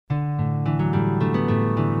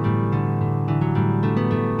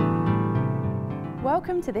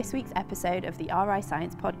Welcome to this week's episode of the RI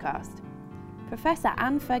Science podcast. Professor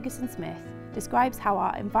Anne Ferguson-Smith describes how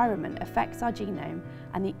our environment affects our genome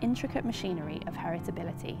and the intricate machinery of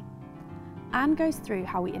heritability. Anne goes through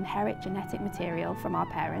how we inherit genetic material from our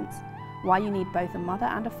parents, why you need both a mother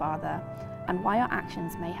and a father, and why our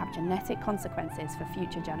actions may have genetic consequences for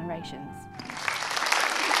future generations.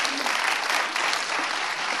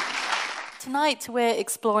 Tonight we're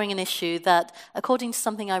exploring an issue that, according to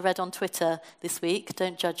something I read on Twitter this week,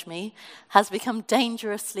 don't judge me, has become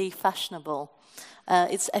dangerously fashionable.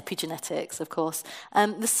 It's epigenetics, of course.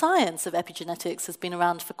 The science of epigenetics has been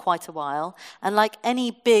around for quite a while, and like any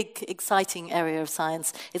big, exciting area of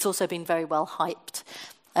science, it's also been very well hyped.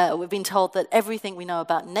 We've been told that everything we know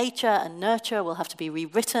about nature and nurture will have to be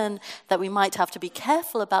rewritten, that we might have to be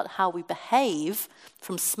careful about how we behave,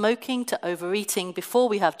 from smoking to overeating before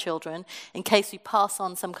we have children, in case we pass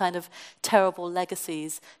on some kind of terrible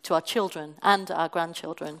legacies to our children and our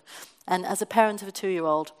grandchildren. And as a parent of a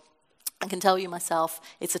 2-year-old, I can tell you myself,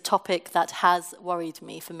 it's a topic that has worried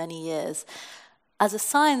me for many years. As a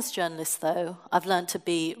science journalist, though, I've learned to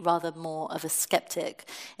be rather more of a skeptic.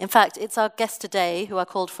 In fact, it's our guest today who I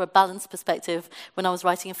called for a balanced perspective when I was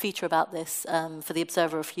writing a feature about this for The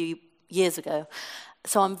Observer a few years ago.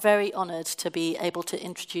 So I'm very honoured to be able to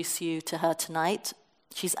introduce you to her tonight.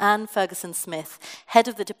 She's Anne Ferguson-Smith, head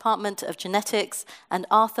of the Department of Genetics, and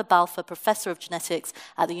Arthur Balfour Professor of Genetics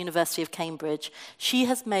at the University of Cambridge. She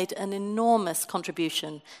has made an enormous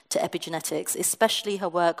contribution to epigenetics, especially her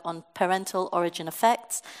work on parental origin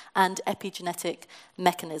effects and epigenetic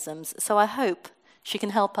mechanisms. So I hope she can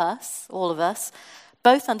help us, all of us,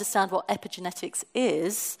 both understand what epigenetics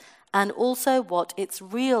is and also what its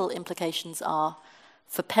real implications are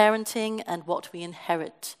for parenting and what we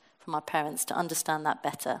inherit from our parents, to understand that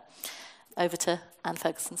better. Over to Anne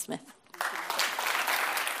Ferguson-Smith.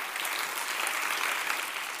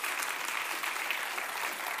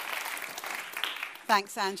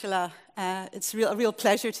 Thanks, Angela. It's a real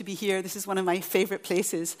pleasure to be here. This is one of my favorite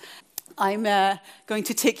places. I'm going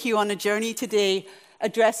to take you on a journey today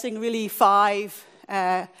addressing really 5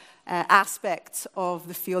 aspects of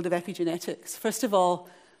the field of epigenetics. First of all,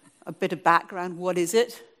 a bit of background. What is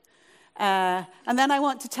it? And then I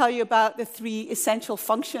want to tell you about the 3 essential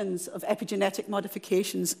functions of epigenetic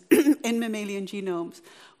modifications in mammalian genomes.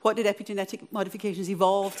 What did epigenetic modifications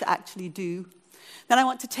evolve to actually do? Then I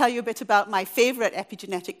want to tell you a bit about my favorite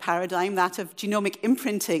epigenetic paradigm, that of genomic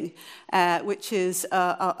imprinting, which is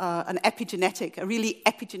a really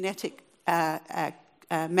epigenetic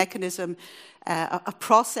mechanism, a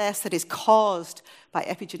process that is caused by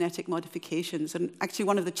epigenetic modifications. And actually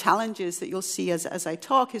one of the challenges that you'll see as I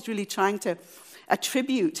talk is really trying to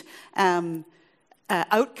attribute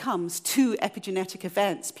outcomes to epigenetic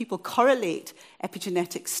events. People correlate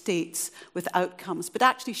epigenetic states with outcomes, but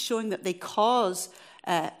actually showing that they cause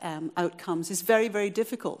outcomes is very, very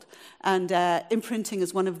difficult. And imprinting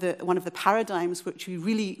is one of the paradigms which we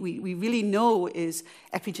really know is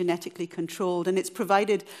epigenetically controlled, and it's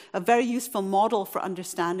provided a very useful model for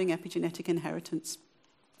understanding epigenetic inheritance.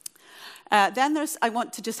 I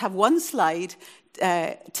want to just have one slide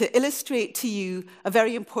to illustrate to you a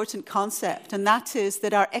very important concept, and that is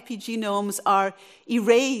that our epigenomes are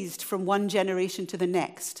erased from one generation to the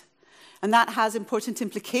next. And that has important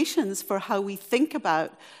implications for how we think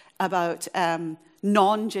about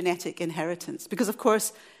non-genetic inheritance. Because, of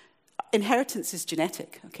course, inheritance is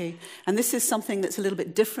genetic, okay? And this is something that's a little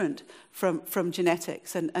bit different from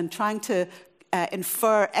genetics. And trying to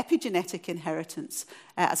infer epigenetic inheritance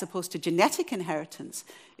as opposed to genetic inheritance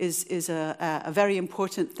is a very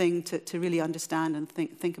important thing to really understand and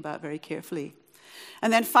think about very carefully.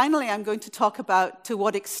 And then finally, I'm going to talk about to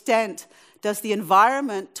what extent does the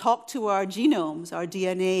environment talk to our genomes, our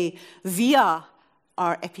DNA, via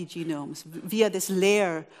our epigenomes, via this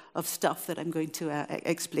layer of stuff that I'm going to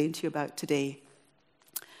explain to you about today.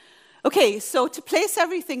 Okay, so to place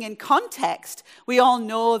everything in context, we all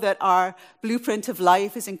know that our blueprint of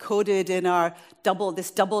life is encoded in this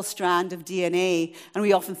double strand of DNA, and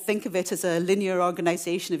we often think of it as a linear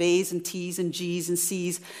organization of A's and T's and G's and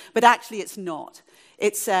C's, but actually it's not.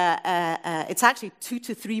 It's actually 2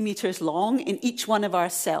 to 3 meters long in each one of our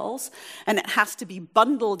cells, and it has to be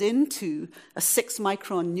bundled into a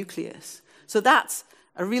 6-micron nucleus. So that's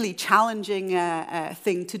a really challenging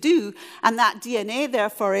thing to do, and that DNA,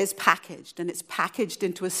 therefore, is packaged, and it's packaged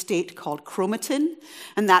into a state called chromatin,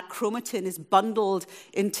 and that chromatin is bundled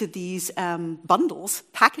into these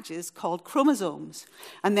packages called chromosomes,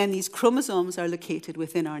 and then these chromosomes are located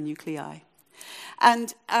within our nuclei.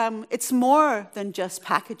 And it's more than just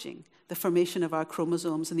packaging, the formation of our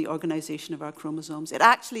chromosomes and the organization of our chromosomes. It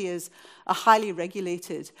actually is a highly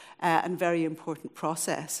regulated and very important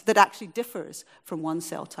process that actually differs from one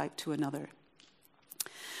cell type to another.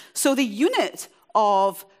 So the unit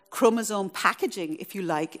of chromosome packaging, if you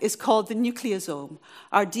like, is called the nucleosome.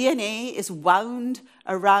 Our DNA is wound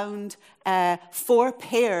around 4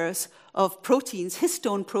 pairs of proteins,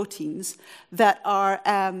 histone proteins, that are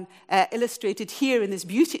illustrated here in this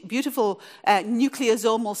beautiful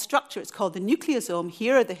nucleosomal structure. It's called the nucleosome.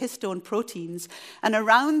 Here are the histone proteins, and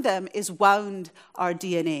around them is wound our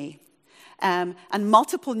DNA. And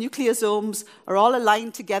multiple nucleosomes are all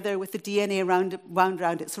aligned together with the DNA wound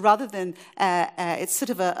around it. So rather than, it's sort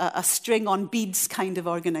of a string on beads kind of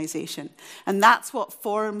organization. And that's what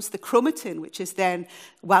forms the chromatin, which is then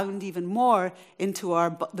wound even more into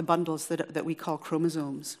the bundles that we call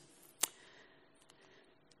chromosomes.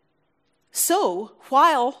 So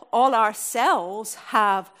while all our cells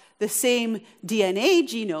have the same DNA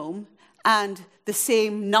genome and the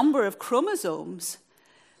same number of chromosomes,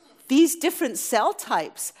 these different cell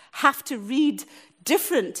types have to read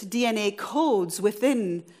different DNA codes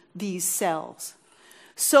within these cells.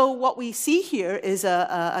 So what we see here is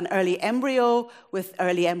an early embryo with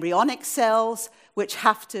early embryonic cells, which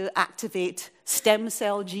have to activate stem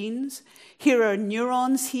cell genes. Here are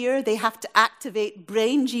neurons here. They have to activate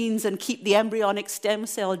brain genes and keep the embryonic stem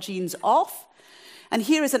cell genes off. And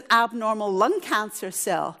here is an abnormal lung cancer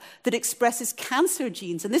cell that expresses cancer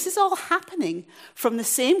genes. And this is all happening from the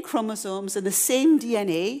same chromosomes and the same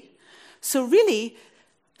DNA. So really,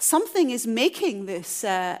 something is making this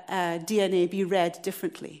DNA be read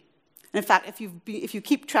differently. And in fact, if you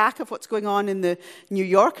keep track of what's going on in the New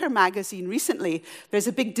Yorker magazine recently, there's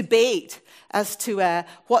a big debate as to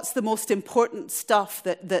what's the most important stuff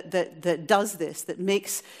that does this, that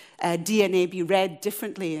makes DNA be read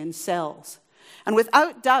differently in cells. And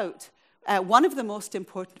without doubt, one of the most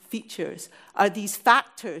important features are these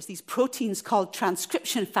factors, these proteins called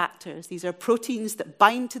transcription factors. These are proteins that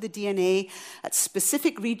bind to the DNA at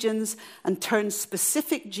specific regions and turn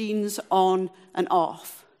specific genes on and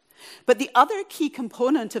off. But the other key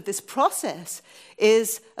component of this process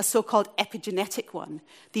is a so-called epigenetic one.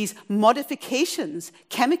 These modifications,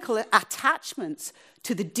 chemical attachments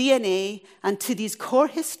to the DNA and to these core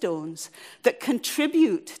histones that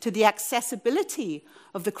contribute to the accessibility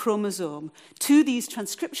of the chromosome to these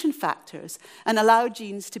transcription factors and allow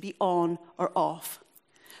genes to be on or off.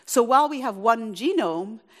 So while we have one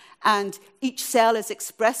genome and each cell is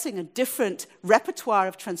expressing a different repertoire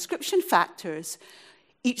of transcription factors,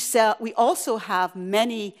 each cell, we also have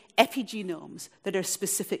many epigenomes that are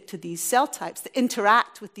specific to these cell types that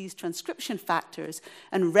interact with these transcription factors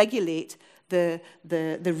and regulate the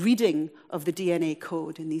reading of the DNA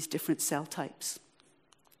code in these different cell types.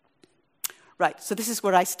 Right, so this is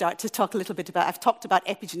where I start to talk a little bit about, I've talked about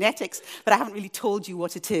epigenetics, but I haven't really told you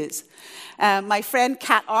what it is. My friend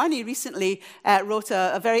Kat Arney recently wrote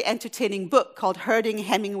a very entertaining book called Herding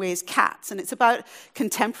Hemingway's Cats, and it's about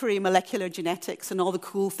contemporary molecular genetics and all the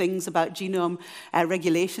cool things about genome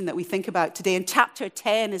regulation that we think about today. And chapter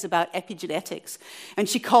 10 is about epigenetics, and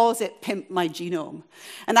she calls it Pimp My Genome.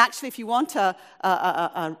 And actually, if you want a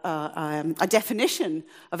definition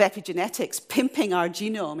of epigenetics, pimping our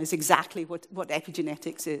genome is exactly what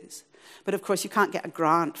epigenetics is. But of course, you can't get a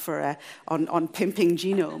grant for on pimping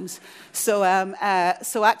genomes. So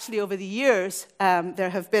actually, over the years, there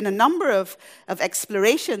have been a number of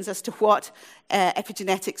explorations as to what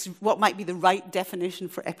epigenetics, what might be the right definition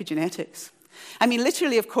for epigenetics. I mean,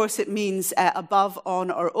 literally, of course, it means above,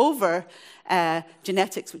 on, or over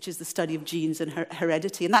genetics, which is the study of genes and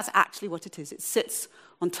heredity. And that's actually what it is. It sits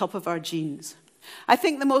on top of our genes. I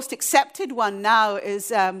think the most accepted one now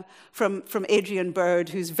is from Adrian Bird,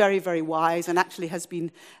 who's very, very wise and actually has been,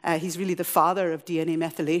 he's really the father of DNA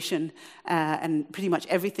methylation, and pretty much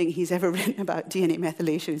everything he's ever written about DNA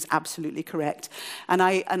methylation is absolutely correct. And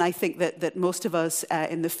I think that most of us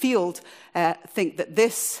in the field think that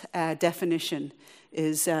this definition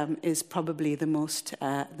is probably the most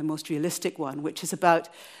realistic one, which is about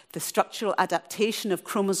the structural adaptation of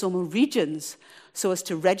chromosomal regions so as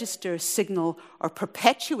to register, signal, or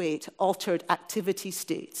perpetuate altered activity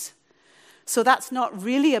states. So that's not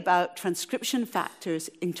really about transcription factors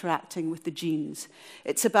interacting with the genes.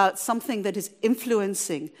 It's about something that is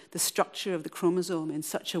influencing the structure of the chromosome in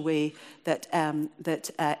such a way that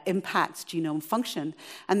impacts genome function.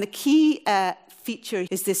 And the key feature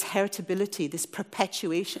is this heritability, this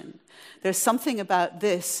perpetuation. There's something about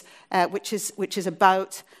this which is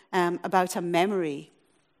about a memory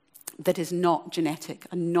that is not genetic,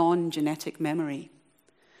 a non-genetic memory.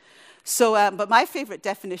 So, but my favorite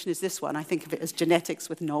definition is this one. I think of it as genetics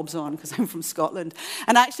with knobs on, because I'm from Scotland.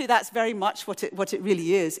 And actually, that's very much what it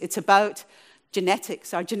really is. It's about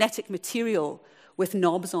genetics, our genetic material with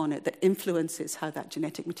knobs on it that influences how that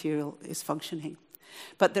genetic material is functioning.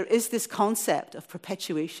 But there is this concept of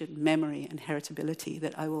perpetuation, memory, and heritability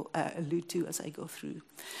that I will allude to as I go through.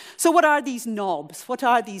 So what are these knobs? What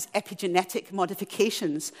are these epigenetic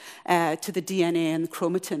modifications to the DNA and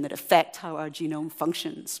chromatin that affect how our genome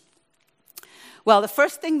functions? Well, the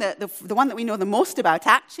first thing, the one that we know the most about,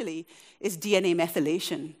 actually, is DNA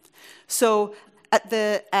methylation. So at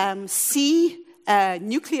the C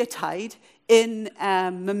nucleotide in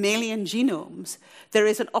mammalian genomes, there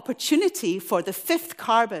is an opportunity for the fifth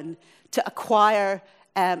carbon to acquire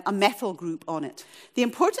a methyl group on it. The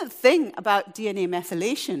important thing about DNA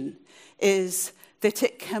methylation is that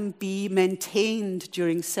it can be maintained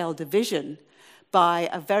during cell division by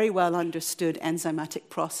a very well understood enzymatic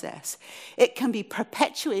process. It can be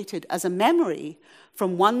perpetuated as a memory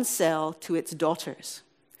from one cell to its daughters.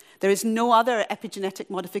 There is no other epigenetic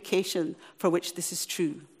modification for which this is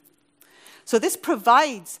true. So this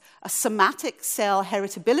provides a somatic cell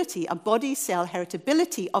heritability, a body cell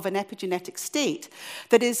heritability of an epigenetic state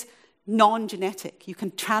that is non-genetic. You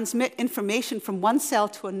can transmit information from one cell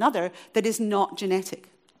to another that is not genetic.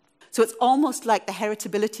 So it's almost like the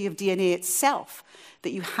heritability of DNA itself,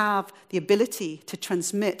 that you have the ability to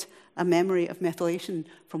transmit a memory of methylation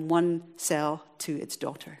from one cell to its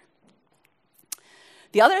daughter.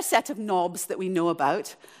 The other set of knobs that we know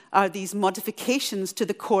about are these modifications to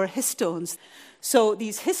the core histones. So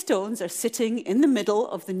these histones are sitting in the middle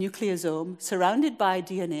of the nucleosome, surrounded by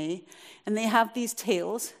DNA, and they have these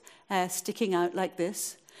tails sticking out like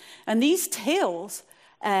this. And these tails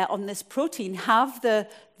on this protein have the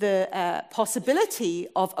possibility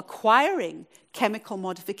of acquiring chemical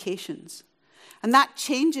modifications. And that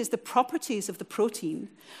changes the properties of the protein.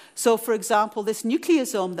 So, for example, this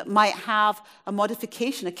nucleosome that might have a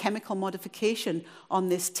modification, a chemical modification on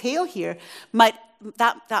this tail here,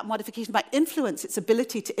 that modification might influence its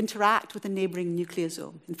ability to interact with a neighboring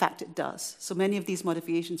nucleosome. In fact, it does. So many of these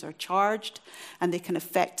modifications are charged, and they can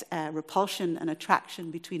affect repulsion and attraction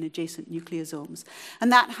between adjacent nucleosomes.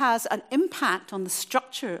 And that has an impact on the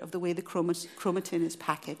structure of the way the chromatin is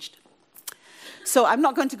packaged. So I'm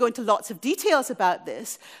not going to go into lots of details about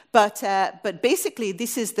this, but basically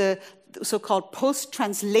this is the so-called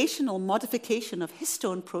post-translational modification of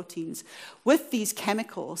histone proteins with these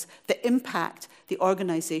chemicals that impact the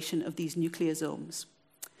organization of these nucleosomes.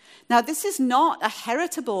 Now, this is not a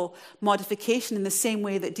heritable modification in the same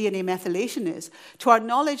way that DNA methylation is. To our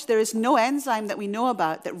knowledge, there is no enzyme that we know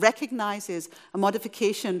about that recognizes a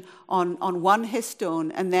modification on one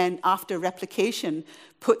histone and then after replication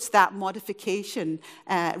puts that modification,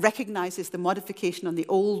 recognizes the modification on the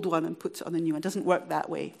old one and puts it on the new one. It doesn't work that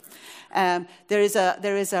way. There is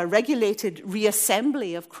a regulated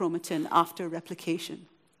reassembly of chromatin after replication.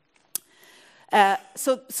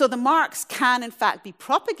 So the marks can, in fact, be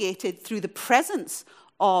propagated through the presence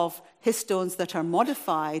of histones that are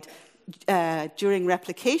modified during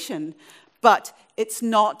replication, but it's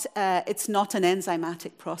not an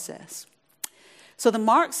enzymatic process. So the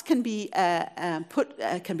marks can be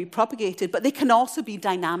propagated, but they can also be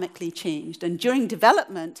dynamically changed. And during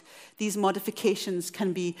development, these modifications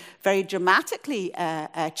can be very dramatically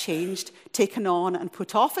changed, taken on and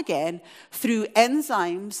put off again through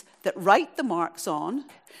enzymes that write the marks on.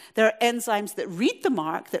 There are enzymes that read the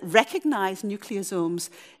mark, that recognize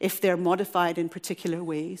nucleosomes if they're modified in particular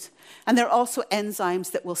ways. And there are also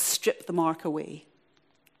enzymes that will strip the mark away.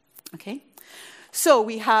 Okay? So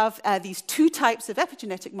we have these two types of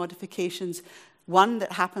epigenetic modifications, one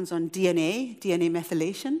that happens on DNA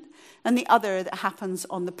methylation, and the other that happens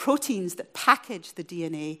on the proteins that package the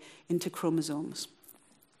DNA into chromosomes.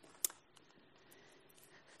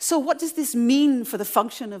 So what does this mean for the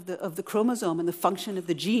function of the chromosome and the function of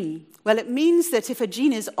the gene? Well, it means that if a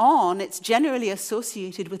gene is on, it's generally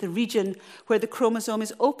associated with a region where the chromosome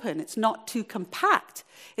is open. It's not too compact.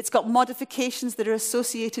 It's got modifications that are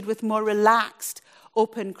associated with more relaxed,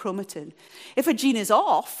 open chromatin. If a gene is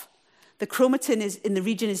off, the chromatin in the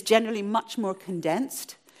region is generally much more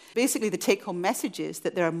condensed. Basically, the take-home message is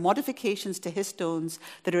that there are modifications to histones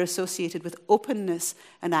that are associated with openness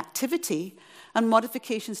and activity, and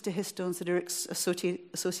modifications to histones that are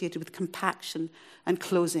associated with compaction and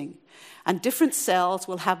closing. And different cells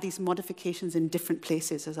will have these modifications in different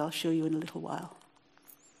places, as I'll show you in a little while.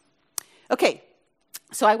 Okay,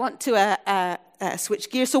 so I want to switch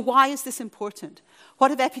gears. So why is this important?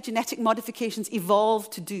 What have epigenetic modifications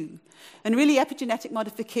evolved to do? And really, epigenetic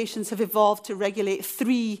modifications have evolved to regulate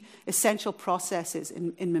 3 essential processes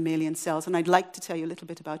in mammalian cells, and I'd like to tell you a little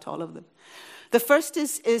bit about all of them. The first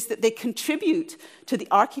is that they contribute to the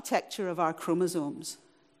architecture of our chromosomes.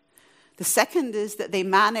 The second is that they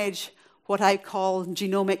manage what I call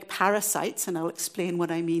genomic parasites, and I'll explain what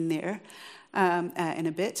I mean there in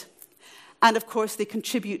a bit. And of course, they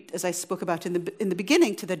contribute, as I spoke about in the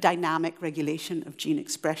beginning, to the dynamic regulation of gene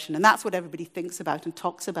expression. And that's what everybody thinks about and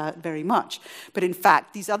talks about very much. But in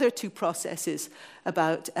fact, these other 2 processes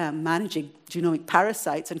about managing genomic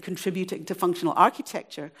parasites and contributing to functional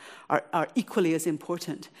architecture are equally as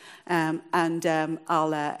important.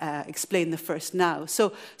 I'll explain the first now.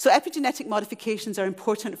 So epigenetic modifications are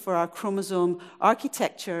important for our chromosome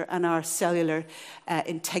architecture and our cellular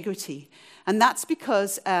integrity. And that's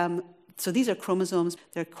because so these are chromosomes.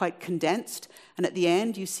 They're quite condensed. And at the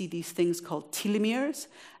end, you see these things called telomeres.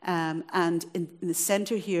 And in the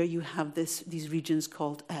center here, you have these regions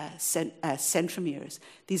called centromeres.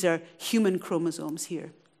 These are human chromosomes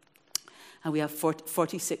here. And we have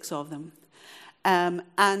 46 of them.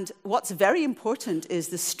 And what's very important is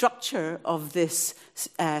the structure of this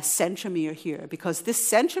centromere here, because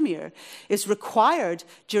this centromere is required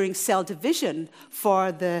during cell division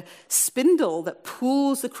for the spindle that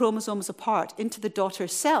pulls the chromosomes apart into the daughter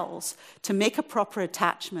cells to make a proper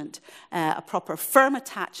attachment, a proper firm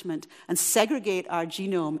attachment, and segregate our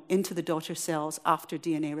genome into the daughter cells after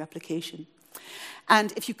DNA replication.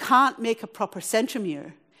 And if you can't make a proper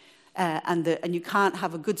centromere, and you can't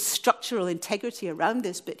have a good structural integrity around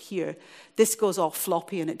this bit here, this goes all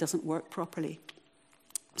floppy and it doesn't work properly.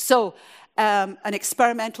 So an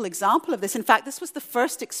experimental example of this, in fact, this was the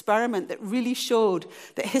first experiment that really showed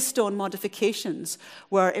that histone modifications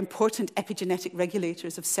were important epigenetic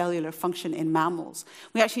regulators of cellular function in mammals.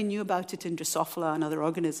 We actually knew about it in Drosophila and other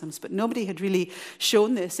organisms, but nobody had really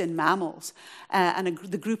shown this in mammals.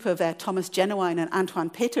 The group of Thomas Genowine and Antoine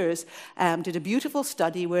Peters did a beautiful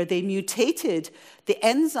study where they mutated the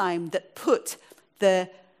enzyme that put the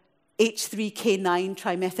H3K9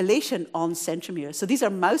 trimethylation on centromeres. So these are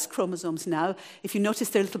mouse chromosomes now. If you notice,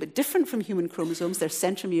 they're a little bit different from human chromosomes. Their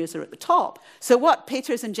centromeres are at the top. So what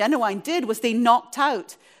Peters and Genowine did was they knocked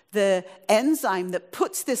out the enzyme that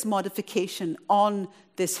puts this modification on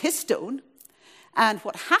this histone. And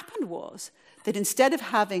what happened was that instead of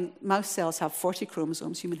having mouse cells have 40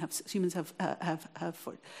 chromosomes, humans have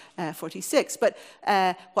 46. But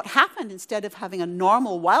what happened, instead of having a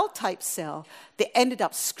normal wild-type cell, they ended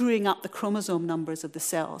up screwing up the chromosome numbers of the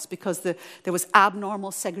cells because there was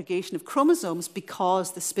abnormal segregation of chromosomes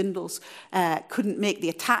because the spindles couldn't make the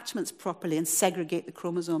attachments properly and segregate the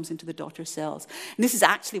chromosomes into the daughter cells. And this is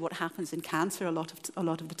actually what happens in cancer a lot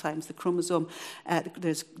of the times. The chromosome,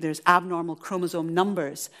 there's abnormal chromosome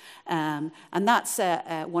numbers. And that's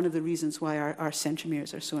one of the reasons why our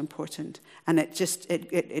centromeres are so important. And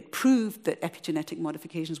it proved that epigenetic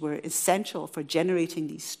modifications were essential for generating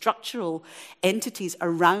these structural entities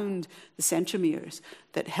around the centromeres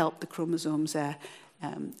that help the chromosomes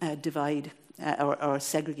divide or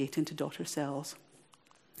segregate into daughter cells.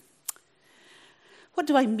 What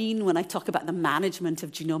do I mean when I talk about the management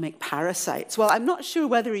of genomic parasites? Well, I'm not sure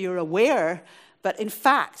whether you're aware, but in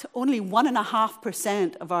fact, only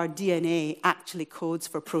 1.5% of our DNA actually codes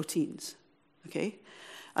for proteins. Okay?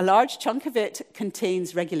 A large chunk of it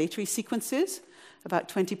contains regulatory sequences, about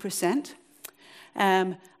 20%.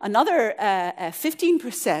 Another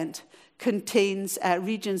 15% contains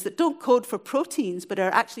regions that don't code for proteins, but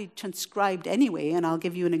are actually transcribed anyway, and I'll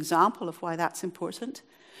give you an example of why that's important.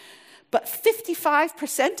 But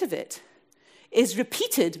 55% of it is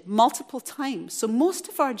repeated multiple times. So most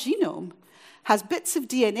of our genome has bits of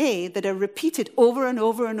DNA that are repeated over and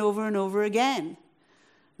over and over and over again.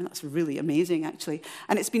 And that's really amazing, actually.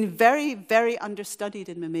 And it's been very, very understudied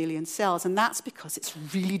in mammalian cells, and that's because it's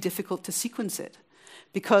really difficult to sequence it.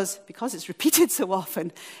 Because it's repeated so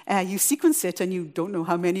often, you sequence it and you don't know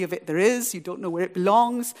how many of it there is, you don't know where it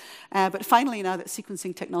belongs. But finally, now that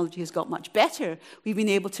sequencing technology has got much better, we've been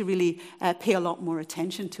able to really pay a lot more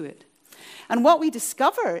attention to it. And what we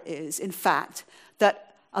discover is, in fact,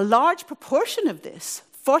 that a large proportion of this,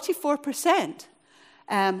 44%,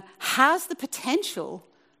 has the potential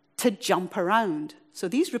to jump around. So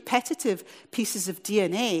these repetitive pieces of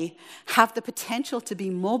DNA have the potential to be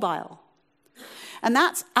mobile. And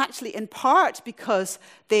that's actually in part because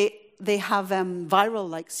they have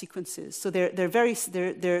viral-like sequences. So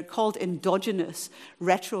they're called endogenous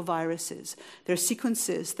retroviruses. They're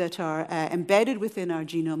sequences that are embedded within our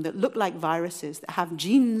genome that look like viruses, that have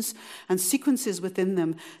genes and sequences within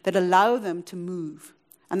them that allow them to move.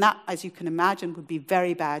 And that, as you can imagine, would be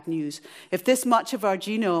very bad news. If this much of our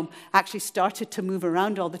genome actually started to move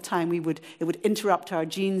around all the time, it would interrupt our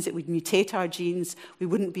genes, it would mutate our genes, we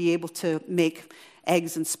wouldn't be able to make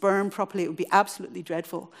eggs and sperm properly. It would be absolutely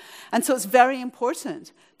dreadful. And so it's very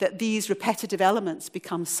important that these repetitive elements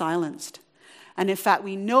become silenced. And in fact,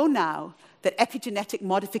 we know now that epigenetic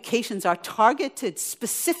modifications are targeted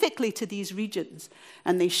specifically to these regions,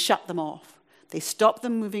 and they shut them off. They stop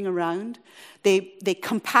them moving around. They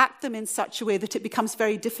compact them in such a way that it becomes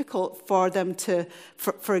very difficult for them to,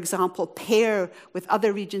 for example, pair with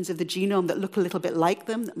other regions of the genome that look a little bit like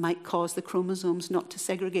them, that might cause the chromosomes not to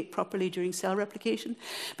segregate properly during cell replication.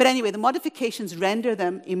 But anyway, the modifications render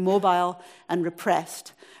them immobile and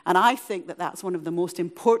repressed. And I think that that's one of the most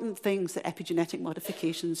important things that epigenetic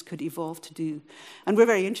modifications could evolve to do. And we're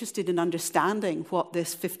very interested in understanding what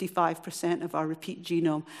this 55% of our repeat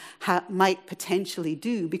genome might potentially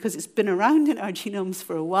do, because it's been around in our genomes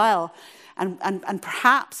for a while, and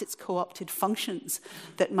perhaps it's co-opted functions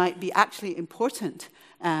that might be actually important.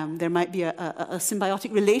 There might be a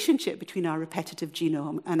symbiotic relationship between our repetitive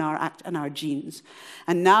genome and our genes.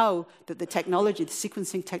 And now that the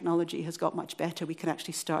sequencing technology has got much better, we can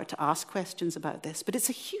actually start to ask questions about this. But it's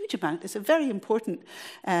a huge amount. It's a very important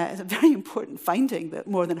finding that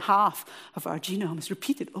more than half of our genome is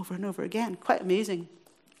repeated over and over again. Quite amazing.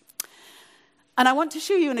 And I want to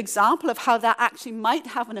show you an example of how that actually might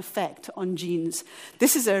have an effect on genes.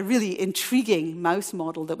 This is a really intriguing mouse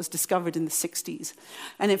model that was discovered in the 60s.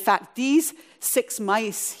 And in fact, these 6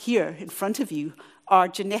 mice here in front of you are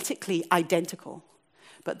genetically identical,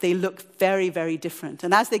 but they look very, very different.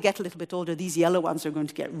 And as they get a little bit older, these yellow ones are going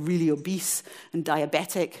to get really obese and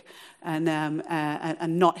diabetic and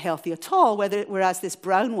not healthy at all, whereas this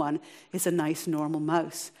brown one is a nice, normal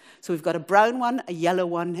mouse. So we've got a brown one, a yellow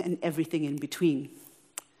one, and everything in between.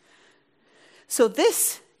 So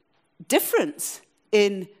this difference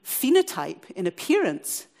in phenotype, in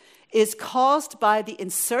appearance, is caused by the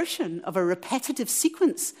insertion of a repetitive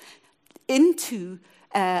sequence into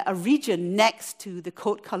a region next to the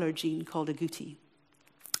coat color gene called agouti.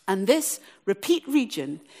 And this repeat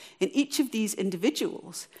region in each of these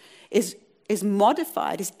individuals is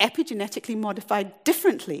epigenetically modified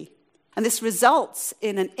differently. And this results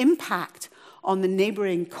in an impact on the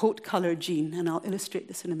neighboring coat color gene. And I'll illustrate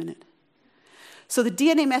this in a minute. So the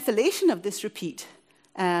DNA methylation of this repeat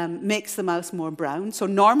makes the mouse more brown. So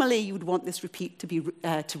normally you would want this repeat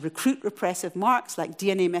to recruit repressive marks like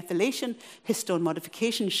DNA methylation, histone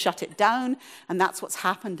modification, shut it down, and that's what's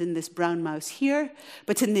happened in this brown mouse here.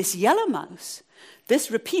 But in this yellow mouse,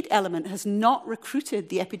 this repeat element has not recruited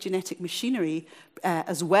the epigenetic machinery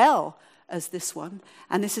as well as this one,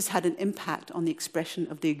 and this has had an impact on the expression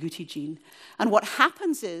of the agouti gene. And what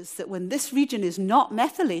happens is that when this region is not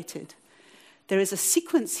methylated, there is a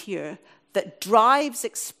sequence here that drives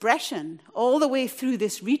expression all the way through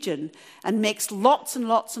this region and makes lots and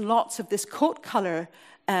lots and lots of this coat color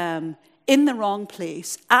in the wrong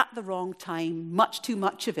place, at the wrong time, much too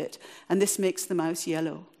much of it, and this makes the mouse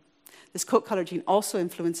yellow. This coat color gene also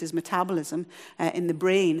influences metabolism in the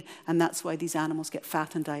brain, and that's why these animals get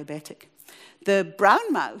fat and diabetic. The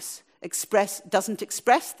brown mouse doesn't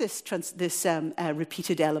express this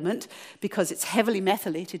repeated element because it's heavily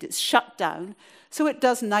methylated, it's shut down, so it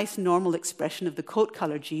does nice normal expression of the coat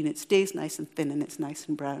color gene. It stays nice and thin and it's nice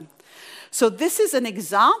and brown. So this is an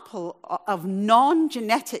example of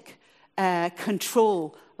non-genetic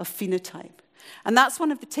control of phenotype. And that's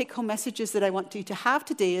one of the take-home messages that I want you to have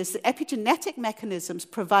today, is that epigenetic mechanisms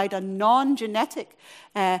provide a non-genetic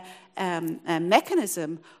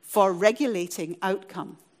mechanism for regulating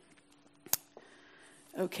outcome.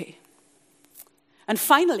 Okay. And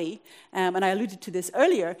finally, and I alluded to this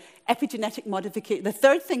earlier, the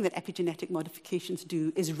third thing that epigenetic modifications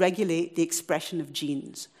do is regulate the expression of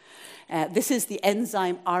genes. This is the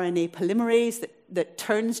enzyme RNA polymerase that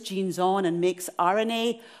turns genes on and makes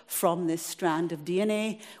RNA from this strand of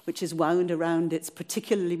DNA, which is wound around its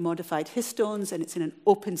particularly modified histones, and it's in an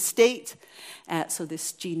open state, so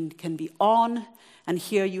this gene can be on. And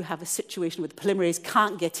here you have a situation where the polymerase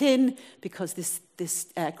can't get in because this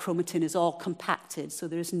chromatin is all compacted, so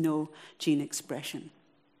there is no gene expression.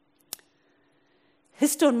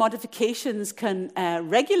 Histone modifications can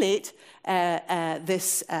regulate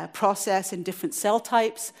this process in different cell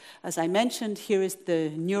types. As I mentioned, here is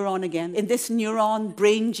the neuron again. In this neuron,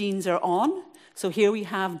 brain genes are on, So here we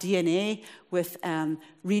have DNA with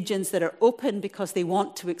regions that are open because they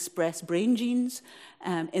want to express brain genes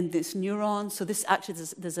in this neuron. So this actually,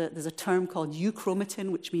 there's a term called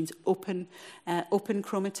euchromatin, which means open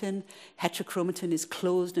chromatin. Heterochromatin is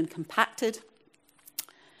closed and compacted.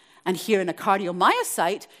 And here in a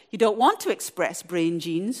cardiomyocyte, you don't want to express brain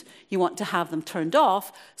genes. You want to have them turned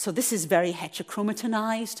off. So this is very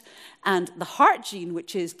heterochromatinized. And the heart gene,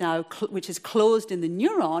 which is closed in the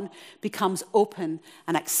neuron, becomes open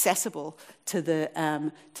and accessible to the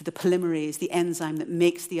polymerase, the enzyme that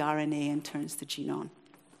makes the RNA and turns the gene on.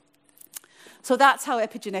 So that's how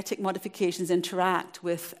epigenetic modifications interact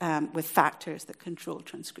with factors that control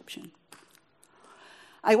transcription.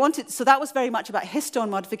 So that was very much about histone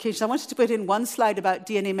modifications. I wanted to put in one slide about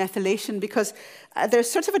DNA methylation because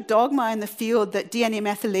there's sort of a dogma in the field that DNA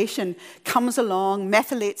methylation comes along,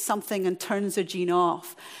 methylates something, and turns a gene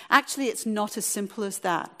off. Actually, it's not as simple as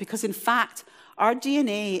that because, in fact, our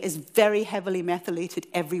DNA is very heavily methylated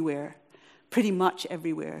everywhere, pretty much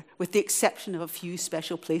everywhere, with the exception of a few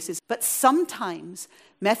special places. But sometimes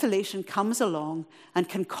methylation comes along and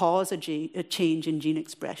can cause a change in gene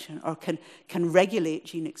expression or can regulate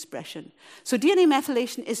gene expression. So DNA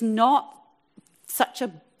methylation is not such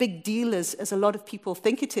a big deal as a lot of people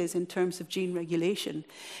think it is in terms of gene regulation.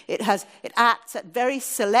 It acts at very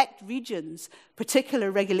select regions,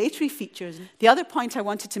 particular regulatory features. The other point I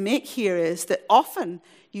wanted to make here is that often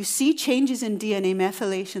you see changes in DNA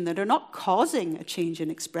methylation that are not causing a change in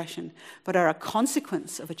expression, but are a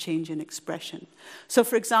consequence of a change in expression. So,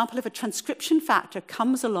 for example, if a transcription factor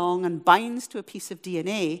comes along and binds to a piece of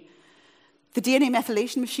DNA, the DNA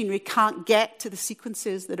methylation machinery can't get to the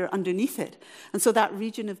sequences that are underneath it. And so that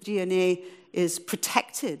region of DNA is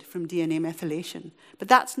protected from DNA methylation. But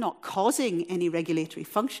that's not causing any regulatory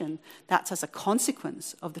function. That's as a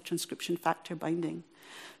consequence of the transcription factor binding.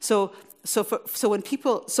 So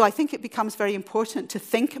I think it becomes very important to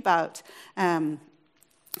think about, I'm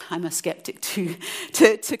a skeptic too,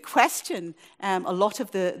 to question a lot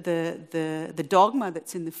of the dogma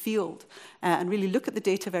that's in the field and really look at the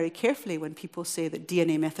data very carefully when people say that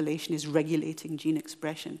DNA methylation is regulating gene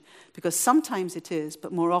expression. Because sometimes it is,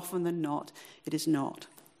 but more often than not, it is not.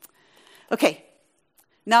 Okay.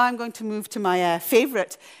 Now I'm going to move to my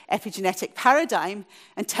favorite epigenetic paradigm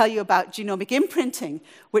and tell you about genomic imprinting,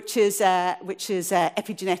 which is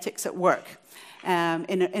epigenetics at work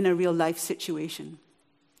in a real-life situation.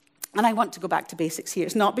 And I want to go back to basics here.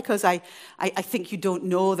 It's not because I think you don't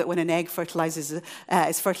know that when an egg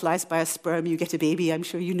is fertilized by a sperm, you get a baby. I'm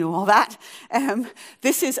sure you know all that.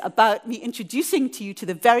 This is about me introducing to you to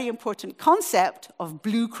the very important concept of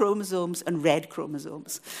blue chromosomes and red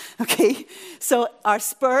chromosomes. Okay? So our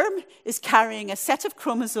sperm is carrying a set of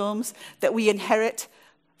chromosomes that we inherit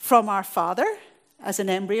from our father as an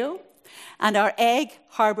embryo. And our egg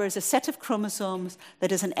harbors a set of chromosomes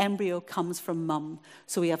that as an embryo comes from mum.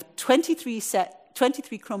 So we have 23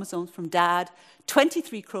 chromosomes from dad,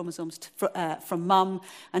 23 chromosomes from mum,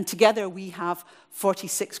 and together we have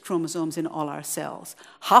 46 chromosomes in all our cells.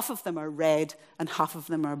 Half of them are red and half of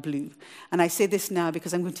them are blue. And I say this now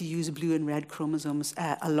because I'm going to use blue and red chromosomes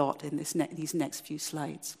a lot in these next few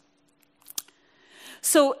slides.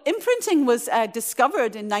 So imprinting was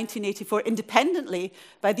discovered in 1984 independently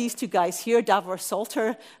by these two guys here, Davor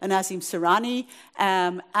Salter and Azim Surani,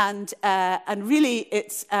 and really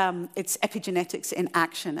it's epigenetics in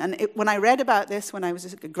action. And when I read about this when I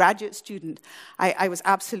was a graduate student, I was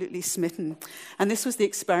absolutely smitten. And this was the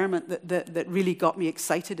experiment that really got me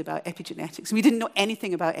excited about epigenetics. We didn't know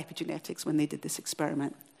anything about epigenetics when they did this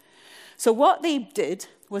experiment. So what they did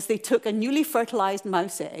was they took a newly fertilized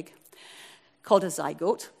mouse egg called a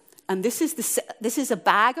zygote, and this is a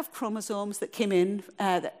bag of chromosomes that came in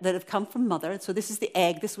that have come from mother. So this is the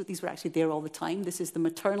egg. These were actually there all the time. This is the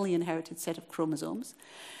maternally inherited set of chromosomes,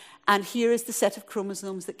 and here is the set of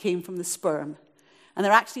chromosomes that came from the sperm, and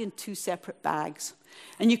they're actually in two separate bags,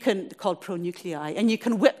 and called pronuclei, and you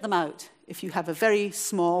can whip them out if you have a very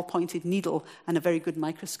small pointed needle and a very good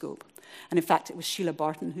microscope. And in fact, it was Sheila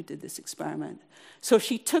Barton who did this experiment. So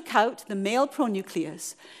she took out the male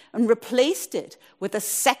pronucleus and replaced it with a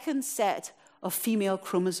second set of female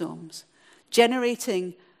chromosomes,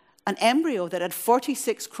 generating an embryo that had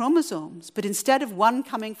 46 chromosomes, but instead of one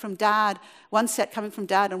coming from dad, one set coming from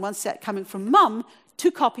dad and one set coming from mum,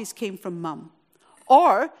 2 copies came from mum.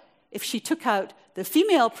 Or if she took out the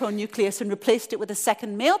female pronucleus and replaced it with a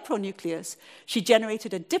second male pronucleus, she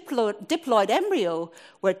generated a diploid embryo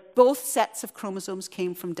where both sets of chromosomes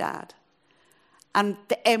came from dad. And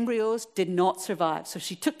the embryos did not survive. So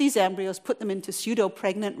she took these embryos, put them into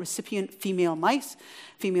pseudo-pregnant recipient female mice,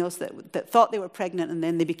 females that thought they were pregnant, and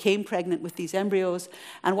then they became pregnant with these embryos.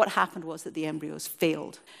 And what happened was that the embryos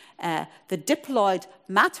failed. The diploid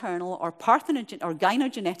maternal or parthenogenetic or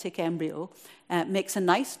gynogenetic embryo makes a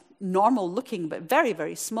nice, normal-looking but very,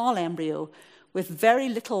 very small embryo with very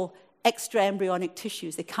little extra embryonic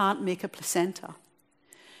tissues. They can't make a placenta.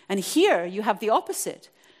 And here you have the opposite.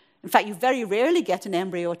 In fact, you very rarely get an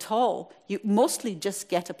embryo at all. You mostly just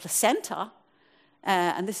get a placenta,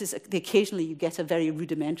 and this is occasionally you get a very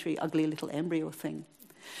rudimentary, ugly little embryo thing.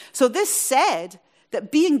 So this said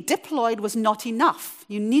that being diploid was not enough.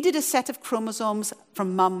 You needed a set of chromosomes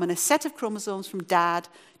from mum and a set of chromosomes from dad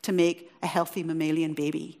to make a healthy mammalian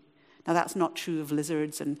baby. Now, that's not true of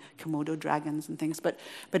lizards and Komodo dragons and things, but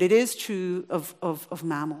it is true of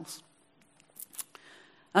mammals.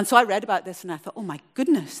 And so I read about this and I thought, oh my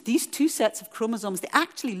goodness, these two sets of chromosomes, they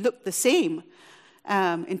actually look the same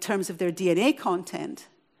in terms of their DNA content,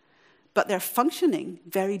 but they're functioning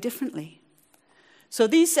very differently. So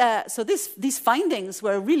these findings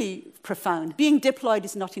were really profound. Being diploid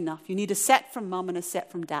is not enough. You need a set from mum and a set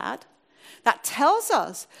from dad. That tells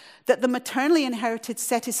us that the maternally inherited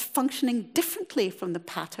set is functioning differently from the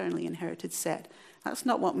paternally inherited set. That's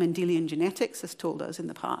not what Mendelian genetics has told us in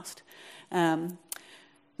the past.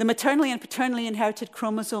 The maternally and paternally inherited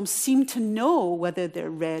chromosomes seem to know whether they're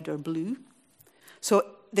red or blue. So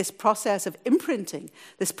this process of imprinting,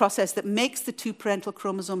 this process that makes the two parental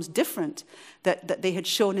chromosomes different that they had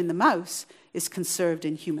shown in the mouse, is conserved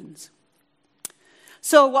in humans.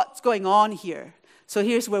 So what's going on here? So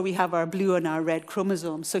here's where we have our blue and our red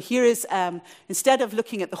chromosomes. So here is, instead of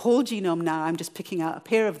looking at the whole genome now, I'm just picking out a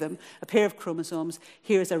pair of them, a pair of chromosomes.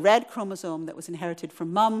 Here's a red chromosome that was inherited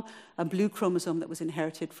from mum, a blue chromosome that was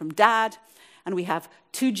inherited from dad. And we have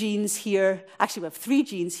two genes here. Actually, we have three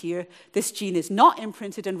genes here. This gene is not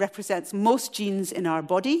imprinted and represents most genes in our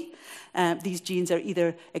body. These genes are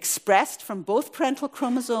either expressed from both parental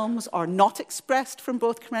chromosomes or not expressed from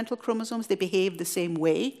both parental chromosomes. They behave the same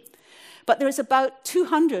way. But there's about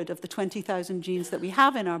 200 of the 20,000 genes that we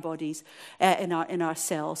have in our bodies, in our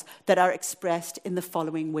cells, that are expressed in the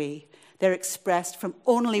following way. They're expressed from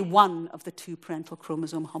only one of the two parental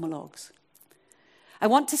chromosome homologs. I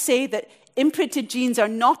want to say that imprinted genes are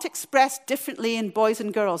not expressed differently in boys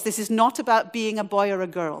and girls. This is not about being a boy or a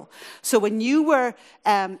girl. So when you were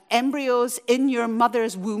embryos in your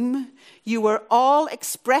mother's womb, you were all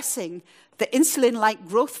expressing the insulin-like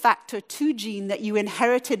growth factor 2 gene that you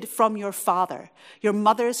inherited from your father. Your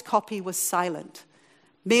mother's copy was silent.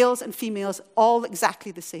 Males and females, all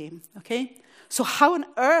exactly the same, okay? So how on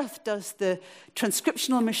earth does the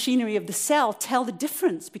transcriptional machinery of the cell tell the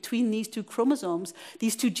difference between these two chromosomes?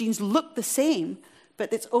 These two genes look the same,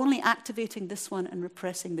 but it's only activating this one and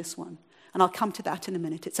repressing this one. And I'll come to that in a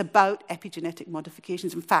minute. It's about epigenetic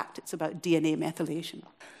modifications. In fact, it's about DNA methylation.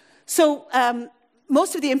 So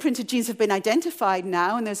most of the imprinted genes have been identified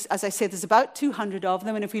now, and as I said, there's about 200 of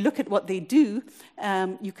them. And if we look at what they do,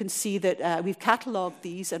 you can see that we've catalogued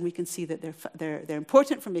these, and we can see that they're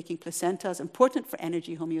important for making placentas, important for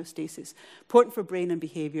energy homeostasis, important for brain and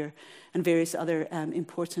behavior, and various other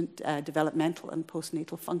important developmental and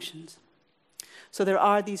postnatal functions. So there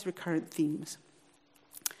are these recurrent themes.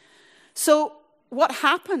 So what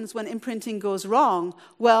happens when imprinting goes wrong?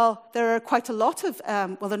 Well, there are quite a lot of,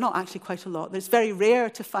 well, they're not actually quite a lot. It's very rare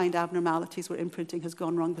to find abnormalities where imprinting has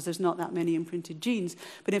gone wrong because there's not that many imprinted genes.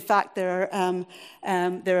 But in fact, there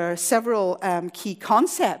are several key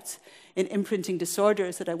concepts in imprinting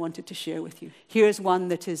disorders that I wanted to share with you. Here's one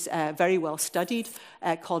that is very well studied,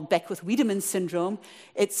 called Beckwith-Wiedemann syndrome.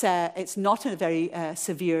 It's not a very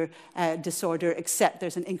severe disorder, except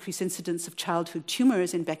there's an increased incidence of childhood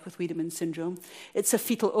tumors in Beckwith-Wiedemann syndrome. It's a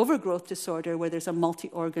fetal overgrowth disorder where there's a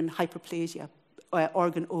multi-organ hyperplasia,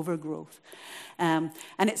 organ overgrowth. And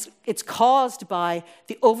it's caused by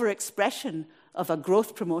the overexpression of a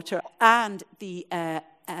growth promoter and the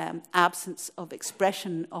absence of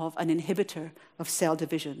expression of an inhibitor of cell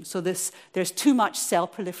division. So there's too much cell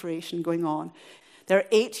proliferation going on. There are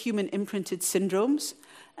 8 human imprinted syndromes,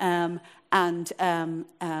 and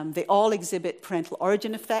they all exhibit parental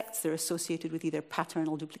origin effects. They're associated with either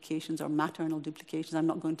paternal duplications or maternal duplications. I'm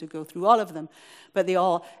not going to go through all of them, but they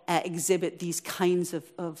all exhibit these kinds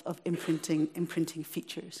of imprinting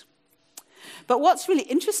features. But what's really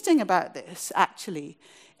interesting about this, actually,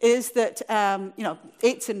 is that,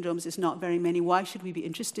 8 syndromes is not very many. Why should we be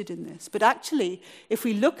interested in this? But actually, if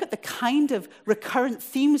we look at the kind of recurrent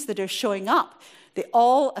themes that are showing up, they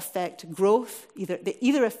all affect growth. They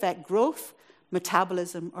either affect growth,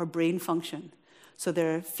 metabolism, or brain function. So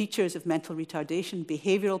there are features of mental retardation,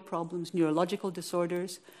 behavioral problems, neurological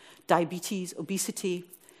disorders, diabetes, obesity,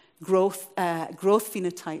 growth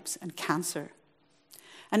phenotypes, and cancer.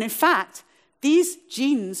 And in fact, these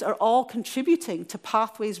genes are all contributing to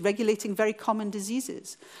pathways regulating very common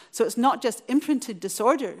diseases. So it's not just imprinted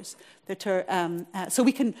disorders that are, so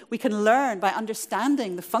we can learn by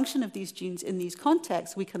understanding the function of these genes in these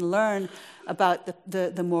contexts, we can learn about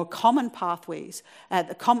the more common pathways,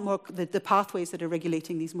 the pathways that are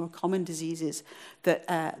regulating these more common diseases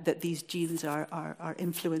that these genes are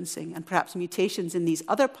influencing. And perhaps mutations in these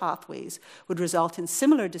other pathways would result in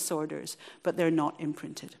similar disorders, but they're not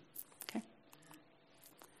imprinted.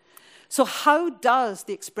 So how does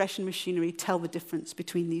the expression machinery tell the difference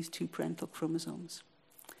between these two parental chromosomes?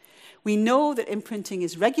 We know that imprinting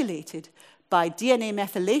is regulated by DNA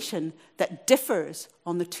methylation that differs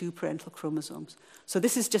on the two parental chromosomes. So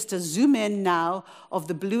this is just a zoom in now of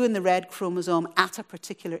the blue and the red chromosome at a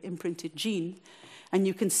particular imprinted gene. And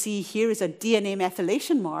you can see here is a DNA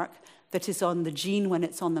methylation mark that is on the gene when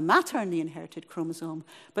it's on the maternally inherited chromosome,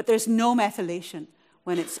 but there's no methylation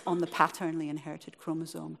when it's on the paternally inherited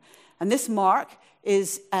chromosome. And this mark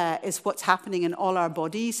is what's happening in all our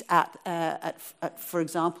bodies at for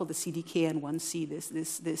example, the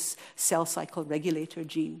CDKN1C, this cell cycle regulator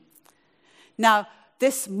gene. Now,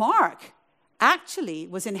 this mark actually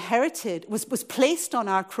was inherited, was placed on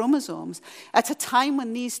our chromosomes at a time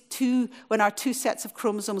when our two sets of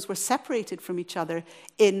chromosomes were separated from each other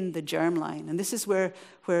in the germline. And this is where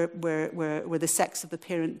the sex of the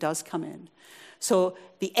parent does come in. So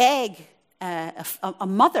the egg, a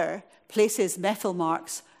mother places methyl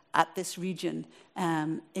marks at this region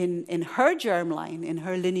in her germline, in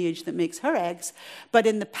her lineage that makes her eggs. But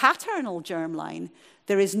in the paternal germline,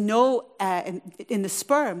 there is no, in the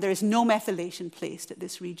sperm, there is no methylation placed at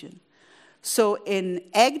this region. So in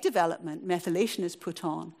egg development, methylation is put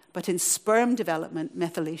on, but in sperm development,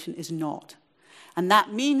 methylation is not. And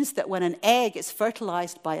that means that when an egg is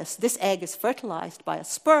fertilized by this egg is fertilized by a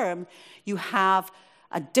sperm, you have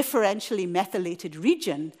a differentially methylated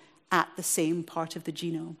region at the same part of the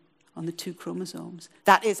genome on the two chromosomes.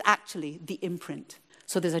 That is actually the imprint.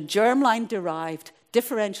 So there's a germline-derived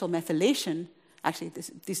differential methylation. Actually,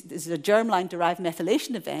 this is a germline-derived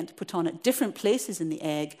methylation event put on at different places in the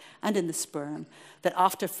egg and in the sperm that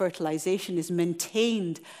after fertilization is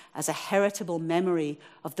maintained as a heritable memory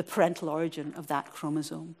of the parental origin of that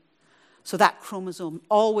chromosome. So that chromosome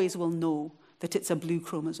always will know that it's a blue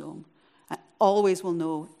chromosome, and always will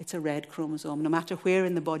know it's a red chromosome, no matter where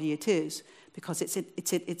in the body it is, because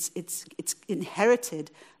it's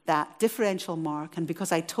inherited that differential mark. And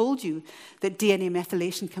because I told you that DNA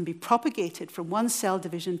methylation can be propagated from one cell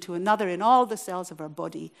division to another in all the cells of our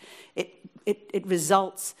body, it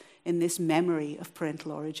results in this memory of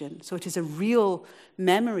parental origin. So it is a real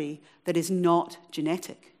memory that is not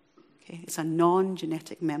genetic. Okay? It's a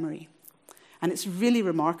non-genetic memory. And it's really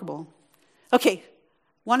remarkable. Okay,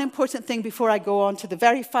 one important thing before I go on to the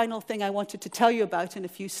very final thing I wanted to tell you about in a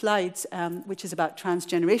few slides, which is about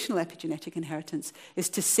transgenerational epigenetic inheritance, is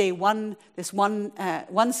to say one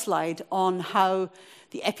slide on how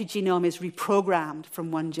the epigenome is reprogrammed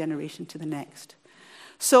from one generation to the next.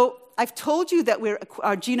 So I've told you that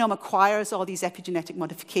our genome acquires all these epigenetic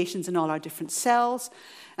modifications in all our different cells.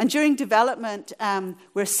 And during development,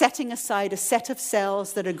 we're setting aside a set of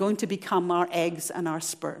cells that are going to become our eggs and our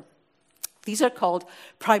sperm. These are called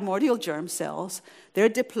primordial germ cells. They're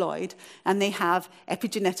diploid, and they have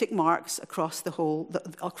epigenetic marks across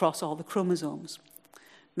across all the chromosomes.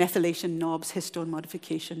 Methylation knobs, histone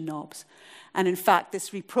modification knobs. And in fact, this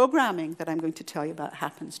reprogramming that I'm going to tell you about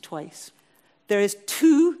happens twice. There is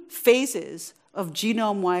 2 phases of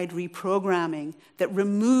genome-wide reprogramming that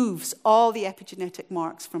removes all the epigenetic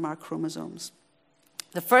marks from our chromosomes.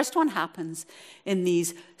 The first one happens in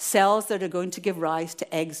these cells that are going to give rise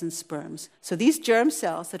to eggs and sperms. So these germ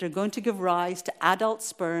cells that are going to give rise to adult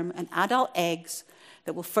sperm and adult eggs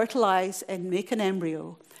that will fertilize and make an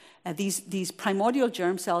embryo, these primordial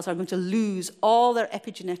germ cells are going to lose all their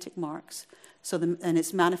epigenetic marks. And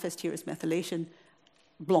it's manifest here as methylation,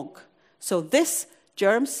 blanc. So this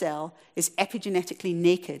germ cell is epigenetically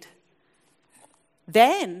naked.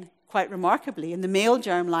 Then, quite remarkably, in the male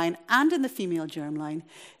germline and in the female germline,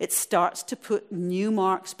 it starts to put new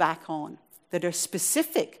marks back on that are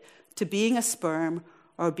specific to being a sperm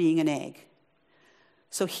or being an egg.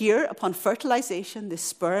 So here, upon fertilization, this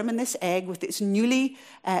sperm and this egg with its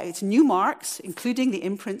new marks, including the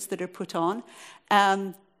imprints that are put on,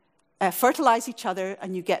 fertilize each other,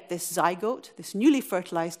 and you get this zygote, this newly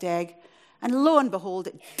fertilized egg, and lo and behold,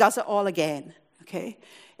 it does it all again. Okay?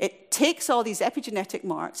 it takes all these epigenetic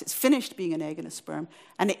marks, it's finished being an egg and a sperm,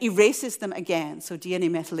 and it erases them again. So DNA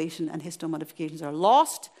methylation and histone modifications are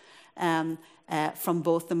lost from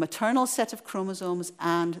both the maternal set of chromosomes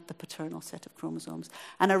and the paternal set of chromosomes.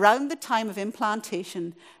 And around the time of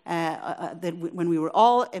implantation, when we were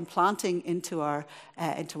all implanting into our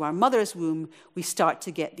mother's womb, we start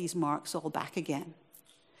to get these marks all back again.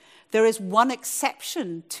 There is one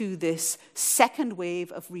exception to this second wave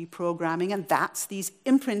of reprogramming, and that's these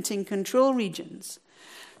imprinting control regions.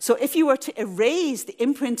 So if you were to erase the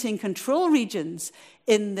imprinting control regions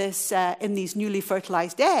in these newly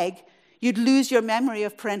fertilized egg, you'd lose your memory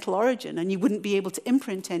of parental origin, and you wouldn't be able to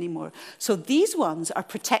imprint anymore. So these ones are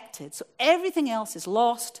protected. So everything else is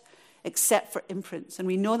lost except for imprints. And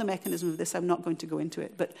we know the mechanism of this. I'm not going to go into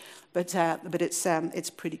it, but it's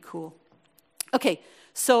pretty cool. Okay.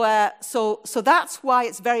 So that's why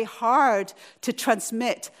it's very hard to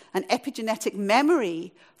transmit an epigenetic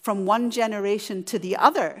memory from one generation to the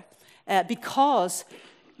other, because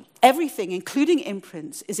everything, including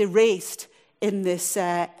imprints, is erased in this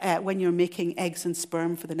when you're making eggs and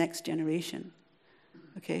sperm for the next generation.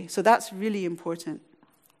 Okay, so that's really important,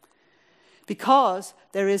 because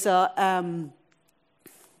there is a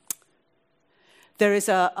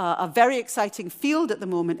very exciting field at the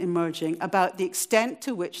moment emerging about the extent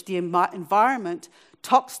to which the environment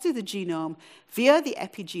talks to the genome via the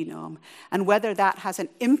epigenome, and whether that has an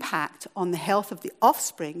impact on the health of the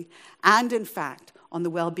offspring and, in fact, on the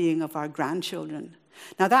well-being of our grandchildren.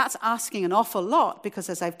 Now, that's asking an awful lot, because,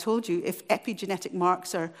 as I've told you, if epigenetic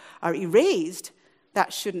marks are erased,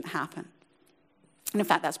 that shouldn't happen. And, in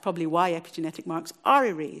fact, that's probably why epigenetic marks are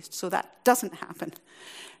erased, so that doesn't happen.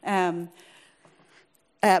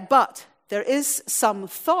 But there is some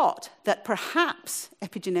thought that perhaps some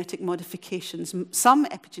epigenetic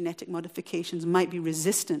modifications might be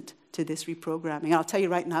resistant to this reprogramming. I'll tell you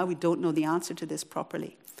right now, we don't know the answer to this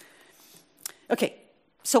properly. Okay,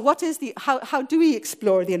 so how do we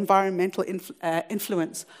explore the environmental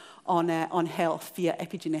influence on health via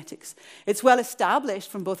epigenetics? It's well established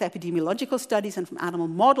from both epidemiological studies and from animal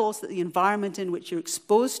models that the environment in which you're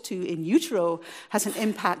exposed to in utero has an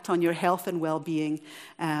impact on your health and well-being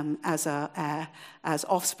as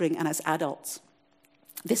offspring and as adults.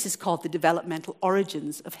 This is called the developmental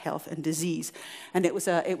origins of health and disease. And it was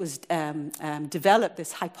developed,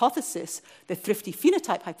 this hypothesis, the thrifty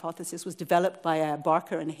phenotype hypothesis, was developed by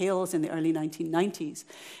Barker and Hales in the early 1990s.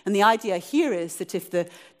 And the idea here is that if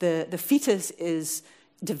the fetus is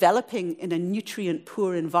developing in a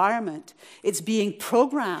nutrient-poor environment, it's being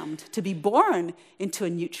programmed to be born into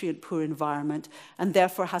a nutrient-poor environment, and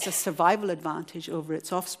therefore has a survival advantage over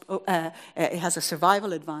its offspring. It has a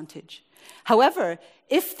survival advantage. However,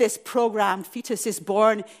 if this programmed fetus is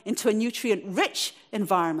born into a nutrient-rich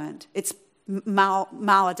environment, it's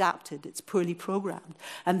maladapted, it's poorly programmed,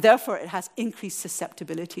 and therefore it has increased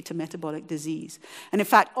susceptibility to metabolic disease. And in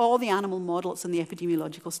fact, all the animal models and the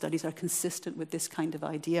epidemiological studies are consistent with this kind of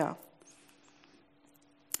idea.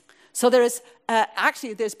 So there's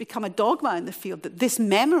become a dogma in the field that this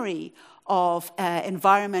memory of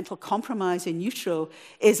environmental compromise in utero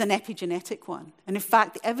is an epigenetic one. And in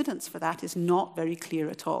fact, the evidence for that is not very clear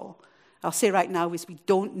at all. I'll say right now is we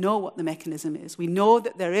don't know what the mechanism is. We know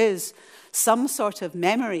that there is some sort of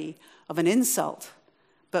memory of an insult,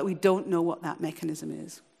 but we don't know what that mechanism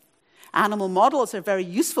is. Animal models are very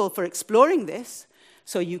useful for exploring this.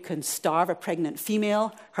 So you can starve a pregnant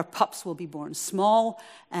female, her pups will be born small,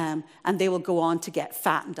 and they will go on to get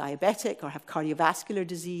fat and diabetic, or have cardiovascular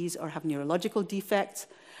disease, or have neurological defects.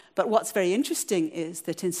 But what's very interesting is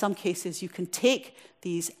that in some cases you can take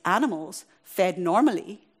these animals fed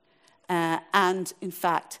normally and, in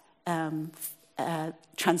fact,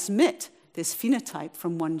 transmit this phenotype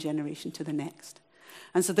from one generation to the next.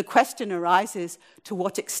 And so the question arises, to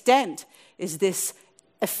what extent is this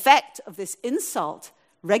effect of this insult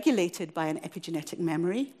regulated by an epigenetic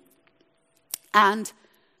memory? And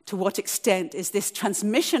to what extent is this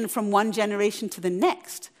transmission from one generation to the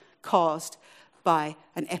next caused by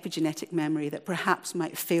an epigenetic memory that perhaps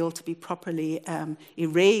might fail to be properly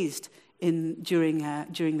erased during the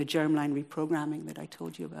germline reprogramming that I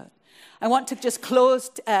told you about? I want to just close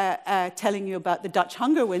telling you about the Dutch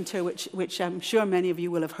hunger winter, which I'm sure many of you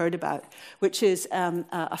will have heard about, which is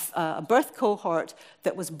a birth cohort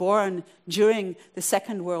that was born during the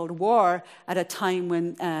Second World War at a time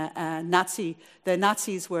when the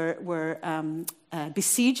Nazis were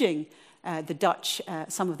besieging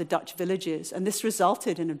some of the Dutch villages. And this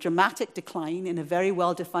resulted in a dramatic decline in a very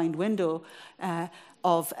well-defined window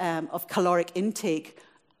of caloric intake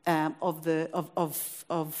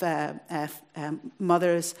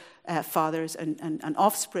mothers, fathers, and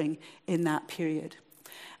offspring in that period.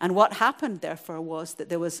 And what happened, therefore, was that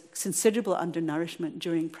there was considerable undernourishment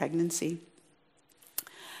during pregnancy.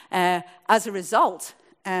 As a result,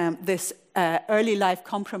 this early life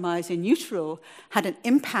compromise in utero had an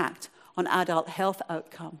impact on adult health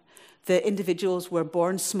outcome. The individuals were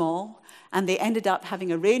born small, and they ended up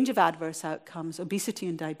having a range of adverse outcomes: obesity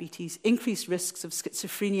and diabetes, increased risks of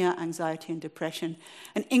schizophrenia, anxiety and depression,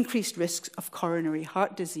 and increased risks of coronary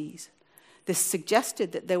heart disease. This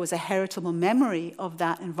suggested that there was a heritable memory of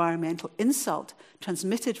that environmental insult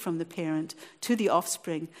transmitted from the parent to the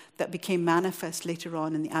offspring that became manifest later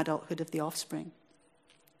on in the adulthood of the offspring.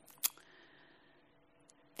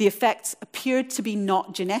 The effects appeared to be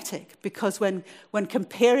not genetic, because when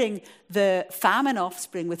comparing the famine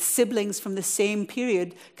offspring with siblings from the same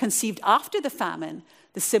period conceived after the famine,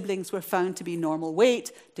 the siblings were found to be normal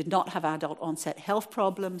weight, did not have adult onset health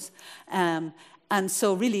problems. And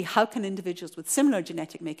so really, how can individuals with similar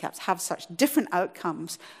genetic makeups have such different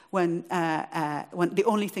outcomes when the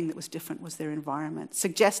only thing that was different was their environment,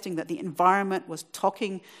 suggesting that the environment was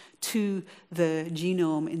talking to the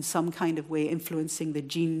genome in some kind of way, influencing the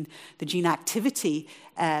gene activity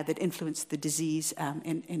that influenced the disease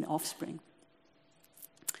in offspring.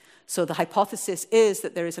 So the hypothesis is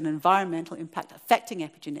that there is an environmental impact affecting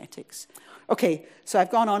epigenetics. Okay, so I've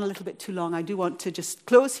gone on a little bit too long. I do want to just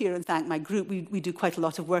close here and thank my group. We do quite a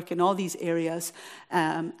lot of work in all these areas,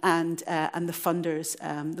 and the funders,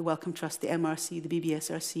 the Wellcome Trust, the MRC, the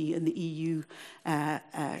BBSRC, and the EU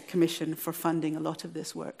Commission for funding a lot of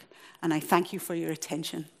this work. And I thank you for your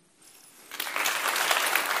attention.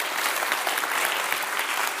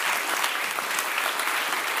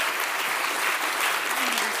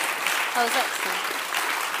 That was excellent.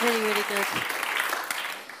 Really, really good.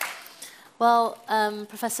 Well,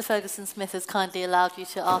 Professor Ferguson-Smith has kindly allowed you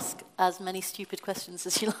to ask as many stupid questions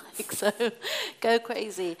as you like, so go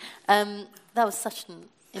crazy. That was such an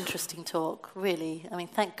interesting talk, really. I mean,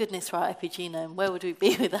 thank goodness for our epigenome. Where would we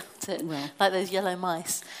be without it? Well. Like those yellow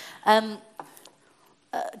mice.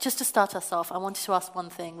 Just to start us off, I wanted to ask one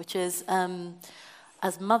thing, which is,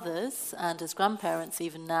 as mothers and as grandparents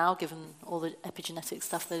even now, given all the epigenetic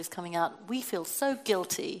stuff that is coming out, we feel so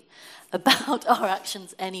guilty about our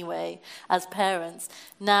actions anyway as parents.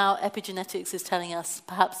 Now epigenetics is telling us,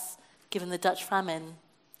 perhaps given the Dutch famine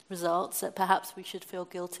results, that perhaps we should feel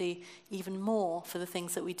guilty even more for the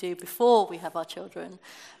things that we do before we have our children.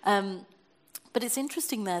 But it's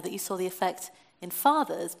interesting there that you saw the effect in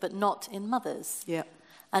fathers but not in mothers. Yeah.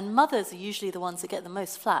 And mothers are usually the ones that get the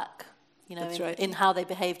most flack. You know, in how they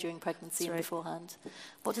behave during pregnancy and beforehand.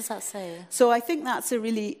 What does that say? So I think that's a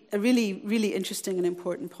really interesting and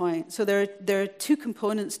important point. So there are two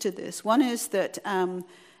components to this. One is that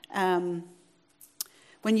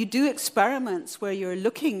when you do experiments where you're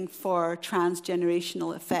looking for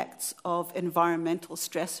transgenerational effects of environmental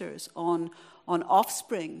stressors on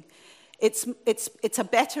offspring, it's a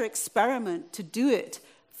better experiment to do it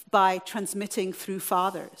by transmitting through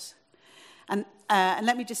fathers. And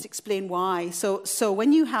let me just explain why. So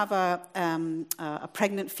when you have a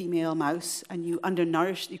pregnant female mouse and you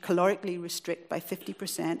undernourish, you calorically restrict by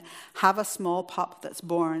 50%, have a small pup that's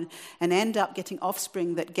born, and end up getting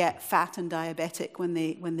offspring that get fat and diabetic when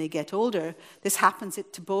they get older, this happens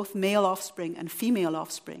to both male offspring and female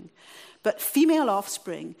offspring. But female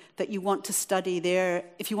offspring that you want to study there,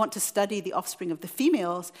 if you want to study the offspring of the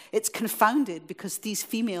females, it's confounded because these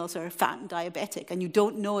females are fat and diabetic, and you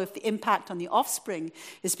don't know if the impact on the offspring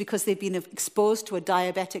is because they've been exposed to a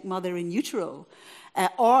diabetic mother in utero,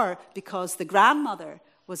 or because the grandmother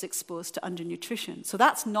was exposed to undernutrition. So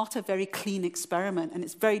that's not a very clean experiment, and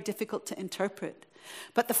it's very difficult to interpret.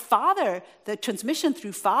 But the transmission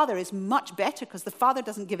through father is much better because the father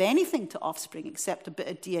doesn't give anything to offspring except a bit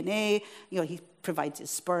of DNA. You know, he provides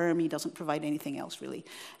his sperm. He doesn't provide anything else, really.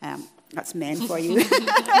 That's men for you.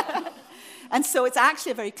 And so it's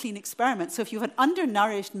actually a very clean experiment. So if you have an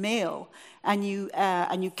undernourished male and you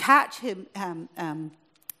catch him and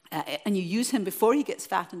you use him before he gets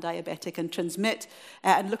fat and diabetic and transmit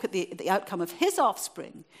and look at the outcome of his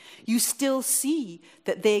offspring, you still see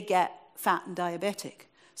that they get fat and diabetic.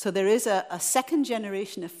 So there is a second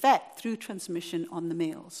generation effect through transmission on the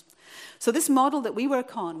males. So this model that we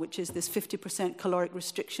work on, which is this 50% caloric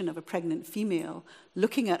restriction of a pregnant female,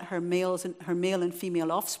 looking at her male and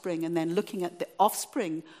female offspring, and then looking at the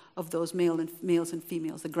offspring of those males and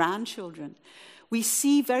females, the grandchildren, we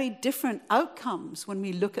see very different outcomes when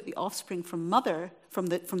we look at the offspring from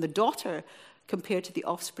the daughter compared to the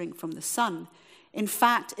offspring from the son. In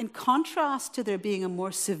fact, in contrast to there being a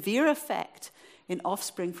more severe effect in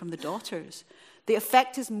offspring from the daughters, the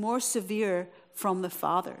effect is more severe from the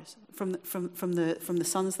fathers, from the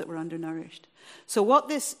sons that were undernourished. So what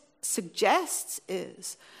this suggests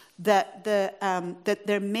is that that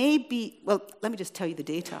there may be, well, let me just tell you the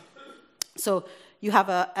data. So you have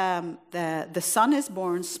the son is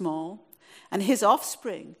born small, and his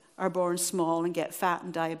offspring are born small and get fat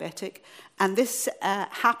and diabetic, and this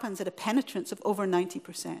happens at a penetrance of over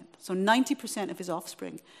 90%. So 90% of his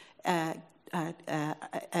offspring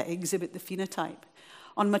exhibit the phenotype.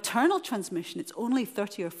 On maternal transmission, it's only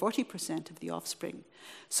 30 or 40% of the offspring.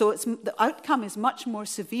 So the outcome is much more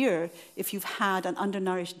severe if you've had an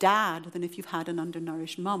undernourished dad than if you've had an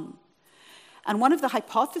undernourished mum. And one of the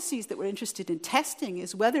hypotheses that we're interested in testing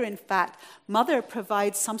is whether, in fact, mother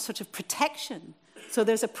provides some sort of protection. So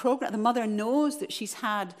there's a program, the mother knows that she's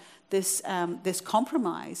had this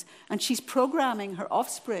compromise, and she's programming her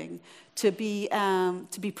offspring to be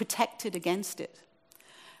protected against it.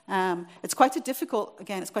 It's quite a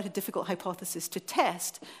difficult hypothesis to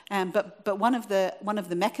test, but one of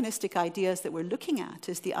the mechanistic ideas that we're looking at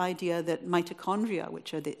is the idea that mitochondria,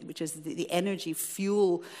 which is the energy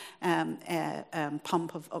fuel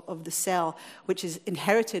pump of the cell, which is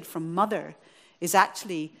inherited from mother, is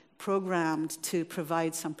actually programmed to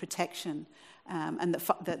provide some protection, and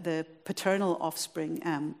that the paternal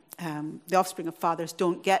offspring, the offspring of fathers,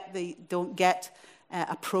 don't get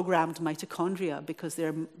a programmed mitochondria because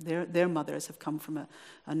their mothers have come from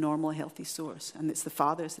a normal, healthy source, and it's the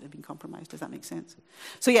fathers that have been compromised. Does that make sense?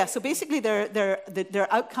 So yeah, so basically there are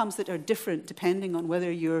outcomes that are different depending on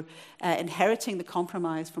whether you're inheriting the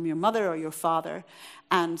compromise from your mother or your father,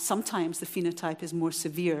 and sometimes the phenotype is more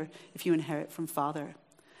severe if you inherit from father,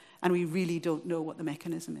 and we really don't know what the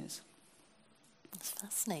mechanism is. That's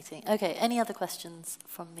fascinating. Okay, any other questions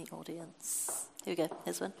from the audience? Here we go.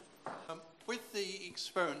 Here's one. With the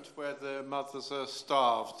experiment where the mothers are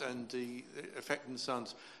starved and the affecting the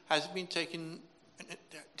sons, has it been taken?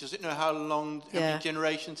 Does it know how long, how many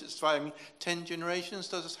generations it's survived? I mean, 10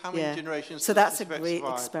 generations? How many generations? So that's a great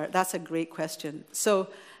That's a great question. So,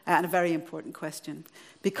 and a very important question,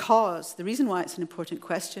 because the reason why it's an important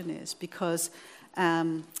question is because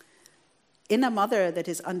in a mother that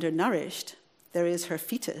is undernourished, there is her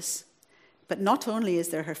fetus, but not only is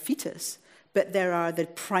there her fetus, but there are the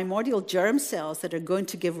primordial germ cells that are going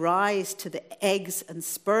to give rise to the eggs and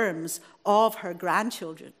sperms of her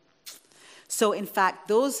grandchildren. So, in fact,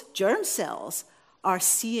 those germ cells are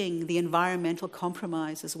seeing the environmental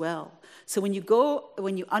compromise as well. So when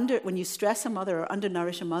you stress a mother or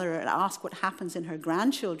undernourish a mother and ask what happens in her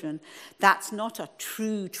grandchildren, that's not a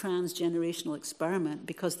true transgenerational experiment,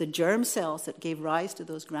 because the germ cells that gave rise to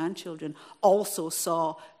those grandchildren also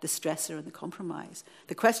saw the stressor and the compromise.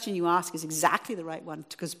 The question you ask is exactly the right one,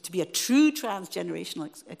 because to be a true transgenerational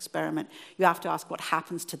experiment, you have to ask what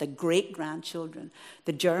happens to the great-grandchildren,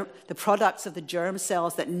 the products of the germ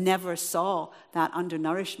cells that never saw that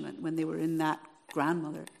undernourishment when they were in that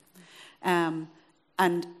grandmother.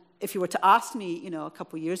 And if you were to ask me, a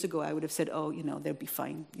couple of years ago, I would have said, they'll be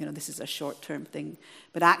fine. This is a short-term thing.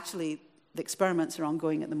 But actually, the experiments are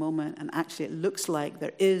ongoing at the moment, and actually it looks like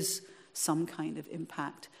there is some kind of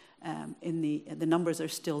impact. The numbers are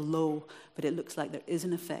still low, but it looks like there is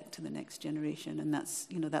an effect to the next generation, and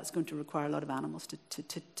that's going to require a lot of animals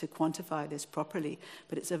to quantify this properly.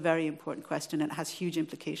 But it's a very important question, and it has huge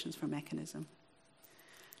implications for mechanism.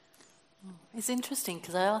 It's interesting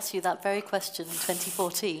because I asked you that very question in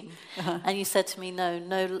 2014, and you said to me,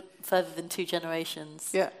 no further than 2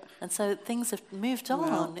 generations. Yeah. And so things have moved on.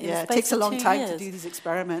 Well, it takes a long time to do these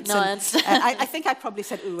experiments. No, I understand. I think I probably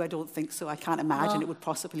said, I don't think so. I can't imagine it would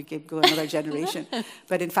possibly go another generation.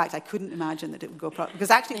 But in fact, I couldn't imagine that it would go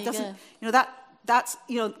because actually it doesn't.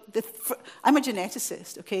 I'm a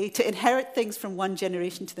geneticist. Okay, to inherit things from one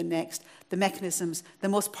generation to the next, the mechanisms, the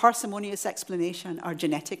most parsimonious explanation are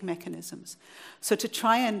genetic mechanisms. So to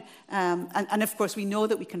try and of course we know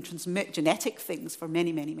that we can transmit genetic things for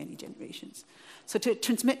many, many, many generations. So to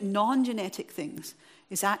transmit non-genetic things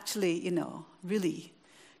is actually, really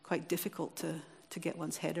quite difficult to get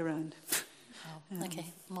one's head around. Okay,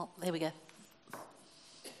 well, here we go.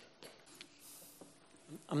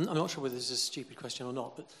 I'm not sure whether this is a stupid question or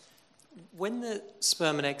not, but when the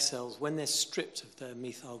sperm and egg cells, when they're stripped of their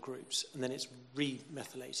methyl groups and then it's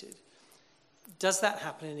remethylated, does that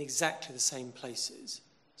happen in exactly the same places?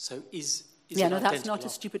 So is that's not a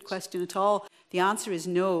stupid question at all. The answer is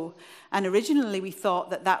no. And originally we thought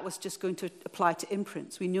that was just going to apply to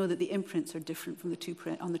imprints. We know that the imprints are different from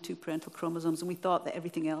on the 2 parental chromosomes, and we thought that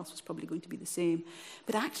everything else was probably going to be the same.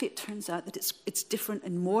 But actually it turns out that it's different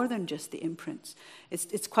in more than just the imprints.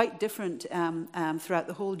 It's quite different throughout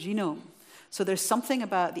the whole genome. So there's something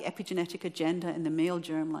about the epigenetic agenda in the male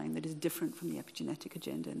germline that is different from the epigenetic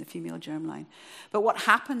agenda in the female germline. But what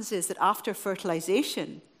happens is that after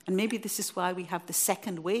fertilization, and maybe this is why we have the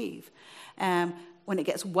second wave, when it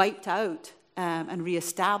gets wiped out and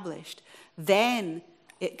reestablished, then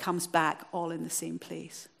it comes back all in the same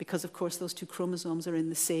place. Because, of course, those two chromosomes are in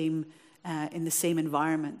the same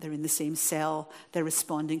environment. They're in the same cell. They're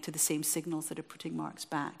responding to the same signals that are putting marks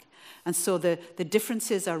back. And so the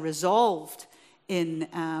differences are resolved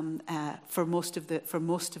for most of the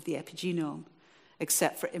epigenome,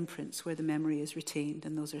 except for imprints where the memory is retained,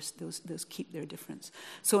 and those keep their difference.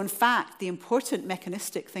 So in fact, the important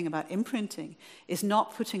mechanistic thing about imprinting is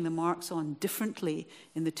not putting the marks on differently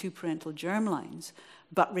in the two parental germlines,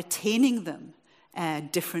 but retaining them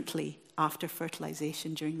differently after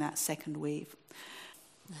fertilization during that second wave.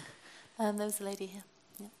 There was a lady here.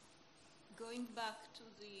 Yeah. Going back to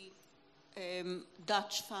the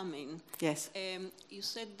Dutch famine, yes. You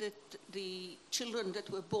said that the children that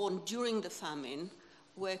were born during the famine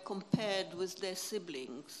were compared with their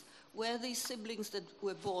siblings. Were these siblings that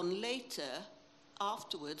were born later,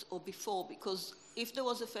 afterwards, or before? Because if there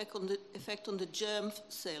was effect on the germ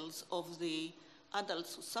cells of the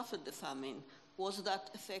adults who suffered the famine, was that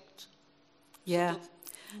effect? Yeah.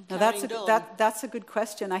 Now that's a good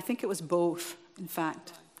question. I think it was both, in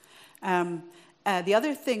fact. Right. The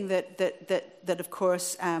other thing that of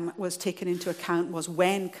course, was taken into account was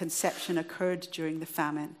when conception occurred during the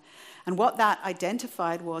famine. And what that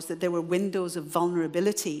identified was that there were windows of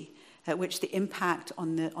vulnerability at which the impact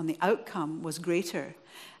on the outcome was greater.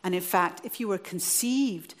 And in fact, if you were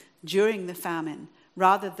conceived during the famine,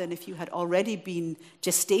 rather than if you had already been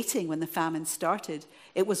gestating when the famine started,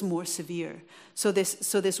 it was more severe. So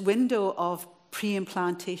this window of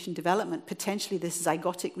pre-implantation development, potentially this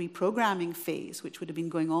zygotic reprogramming phase, which would have been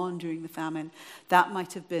going on during the famine, that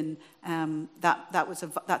might have been,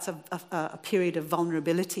 that's a period of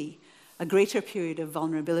vulnerability, a greater period of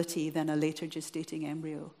vulnerability than a later gestating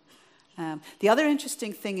embryo. The other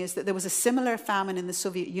interesting thing is that there was a similar famine in the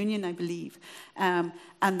Soviet Union, I believe, and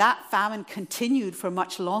that famine continued for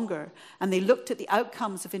much longer. And they looked at the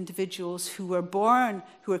outcomes of individuals who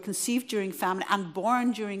were conceived during famine and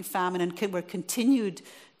born during famine, and were continued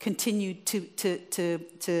to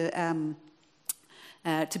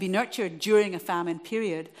be nurtured during a famine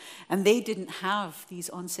period, and they didn't have these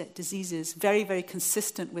onset diseases. Very, very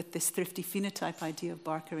consistent with this thrifty phenotype idea of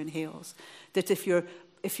Barker and Hales, that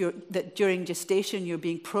that during gestation you're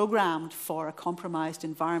being programmed for a compromised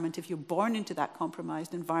environment. If you're born into that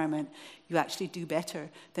compromised environment, you actually do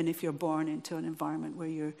better than if you're born into an environment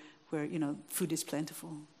where food is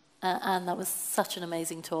plentiful. And that was such an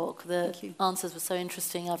amazing talk. The answers were so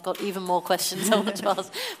interesting. I've got even more questions I want to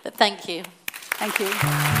ask, but thank you. Thank you.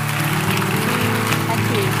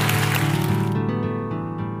 Thank you.